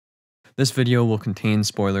This video will contain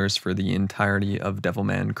spoilers for the entirety of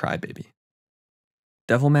Devilman Crybaby.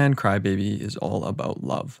 Devilman Crybaby is all about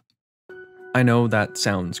love. I know that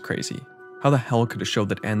sounds crazy. How the hell could a show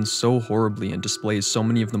that ends so horribly and displays so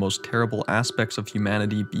many of the most terrible aspects of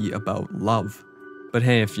humanity be about love? But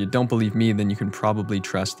hey, if you don't believe me, then you can probably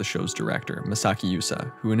trust the show's director, Masaaki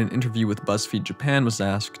Yuasa, who in an interview with BuzzFeed Japan was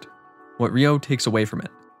asked, "What Ryo takes away from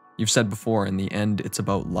it? You've said before, in the end, it's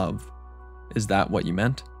about love. Is that what you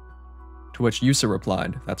meant?" To which Yuasa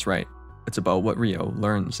replied, "That's right, it's about what Ryo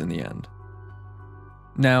learns in the end."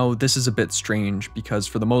 Now, this is a bit strange because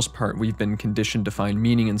for the most part we've been conditioned to find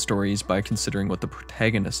meaning in stories by considering what the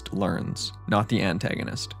protagonist learns, not the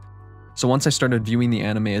antagonist. So once I started viewing the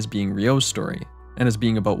anime as being Ryo's story, and as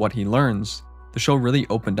being about what he learns, the show really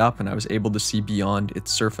opened up and I was able to see beyond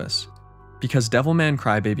its surface. Because Devilman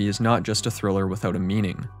Crybaby is not just a thriller without a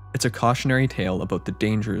meaning, it's a cautionary tale about the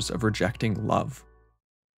dangers of rejecting love.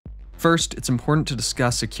 First, it's important to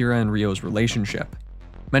discuss Akira and Ryo's relationship.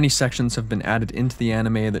 Many sections have been added into the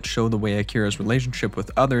anime that show the way Akira's relationship with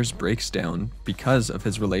others breaks down because of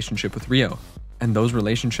his relationship with Ryo, and those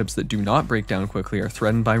relationships that do not break down quickly are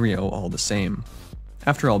threatened by Ryo all the same.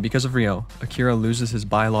 After all, because of Ryo, Akira loses his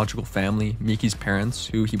biological family, Miki's parents,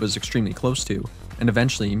 who he was extremely close to, and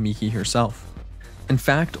eventually Miki herself. In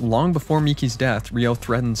fact, long before Miki's death, Ryo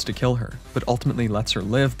threatens to kill her, but ultimately lets her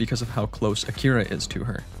live because of how close Akira is to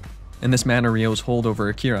her. In this manner, Ryo's hold over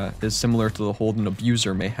Akira is similar to the hold an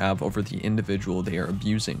abuser may have over the individual they are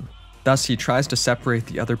abusing. Thus, he tries to separate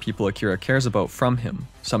the other people Akira cares about from him,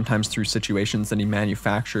 sometimes through situations that he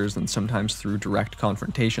manufactures and sometimes through direct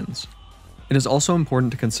confrontations. It is also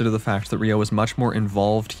important to consider the fact that Ryo is much more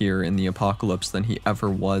involved here in the apocalypse than he ever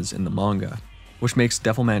was in the manga, which makes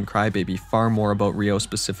Devilman Crybaby far more about Ryo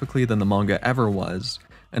specifically than the manga ever was,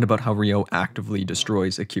 and about how Ryo actively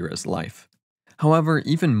destroys Akira's life. However,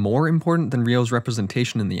 even more important than Ryo's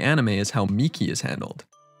representation in the anime is how Miki is handled.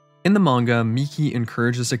 In the manga, Miki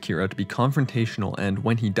encourages Akira to be confrontational, and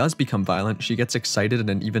when he does become violent, she gets excited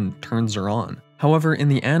and even turns her on. However, in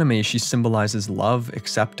the anime, she symbolizes love,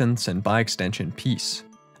 acceptance, and by extension, peace.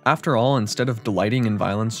 After all, instead of delighting in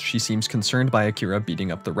violence, she seems concerned by Akira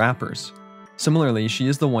beating up the rappers. Similarly, she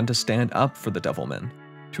is the one to stand up for the Devilmen,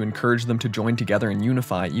 to encourage them to join together and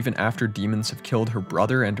unify even after demons have killed her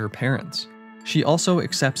brother and her parents. She also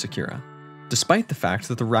accepts Akira, despite the fact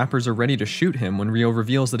that the rappers are ready to shoot him when Ryo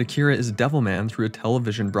reveals that Akira is Devilman through a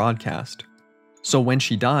television broadcast. So when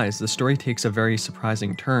she dies, the story takes a very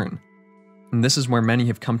surprising turn. And this is where many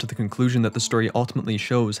have come to the conclusion that the story ultimately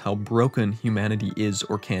shows how broken humanity is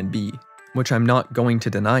or can be, which I'm not going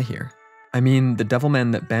to deny here. I mean, the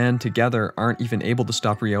Devilmen that band together aren't even able to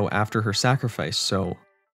stop Ryo after her sacrifice, so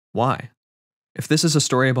why? If this is a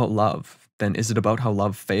story about love, then is it about how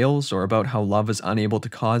love fails, or about how love is unable to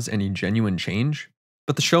cause any genuine change?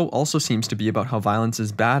 But the show also seems to be about how violence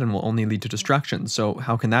is bad and will only lead to destruction, so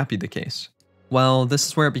how can that be the case? Well, this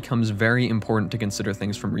is where it becomes very important to consider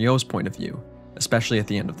things from Ryo's point of view, especially at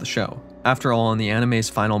the end of the show. After all, in the anime's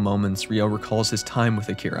final moments, Ryo recalls his time with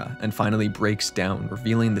Akira, and finally breaks down,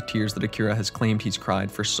 revealing the tears that Akira has claimed he's cried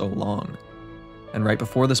for so long. And right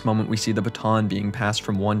before this moment, we see the baton being passed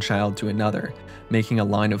from one child to another, making a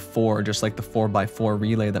line of 4 just like the 4x4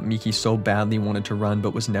 relay that Miki so badly wanted to run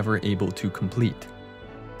but was never able to complete.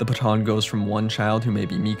 The baton goes from one child who may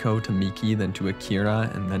be Miko to Miki, then to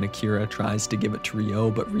Akira, and then Akira tries to give it to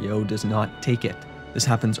Ryo, but Ryo does not take it. This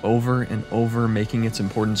happens over and over, making its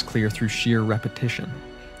importance clear through sheer repetition.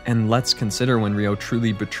 And let's consider when Ryo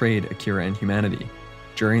truly betrayed Akira and humanity,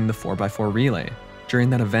 during the 4x4 relay. During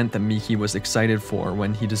that event that Miki was excited for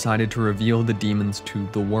when he decided to reveal the demons to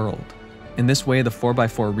the world. In this way, the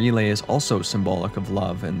 4x4 relay is also symbolic of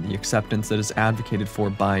love and the acceptance that is advocated for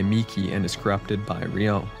by Miki and is corrupted by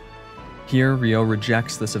Ryo. Here, Ryo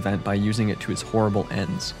rejects this event by using it to its horrible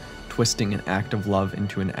ends, twisting an act of love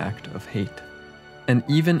into an act of hate. And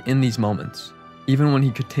even in these moments, even when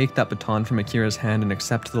he could take that baton from Akira's hand and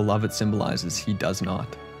accept the love it symbolizes, he does not.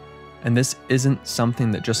 And this isn't something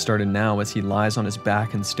that just started now as he lies on his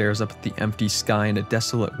back and stares up at the empty sky in a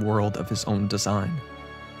desolate world of his own design.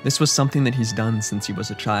 This was something that he's done since he was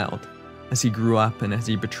a child, as he grew up and as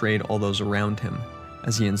he betrayed all those around him,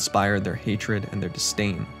 as he inspired their hatred and their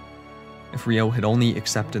disdain. If Ryo had only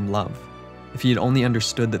accepted love, if he had only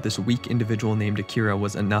understood that this weak individual named Akira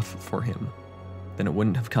was enough for him, then it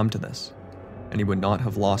wouldn't have come to this, and he would not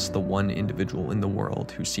have lost the one individual in the world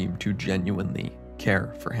who seemed to genuinely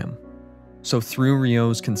care for him. So through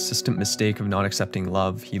Ryo's consistent mistake of not accepting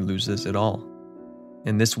love, he loses it all.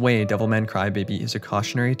 In this way, Devilman Crybaby is a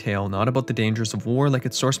cautionary tale not about the dangers of war like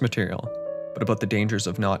its source material, but about the dangers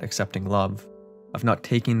of not accepting love. of not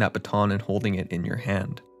taking that baton and holding it in your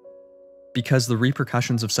hand. Because the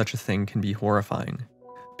repercussions of such a thing can be horrifying.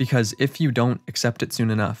 Because if you don't accept it soon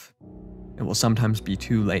enough, it will sometimes be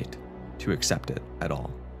too late to accept it at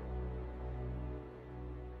all.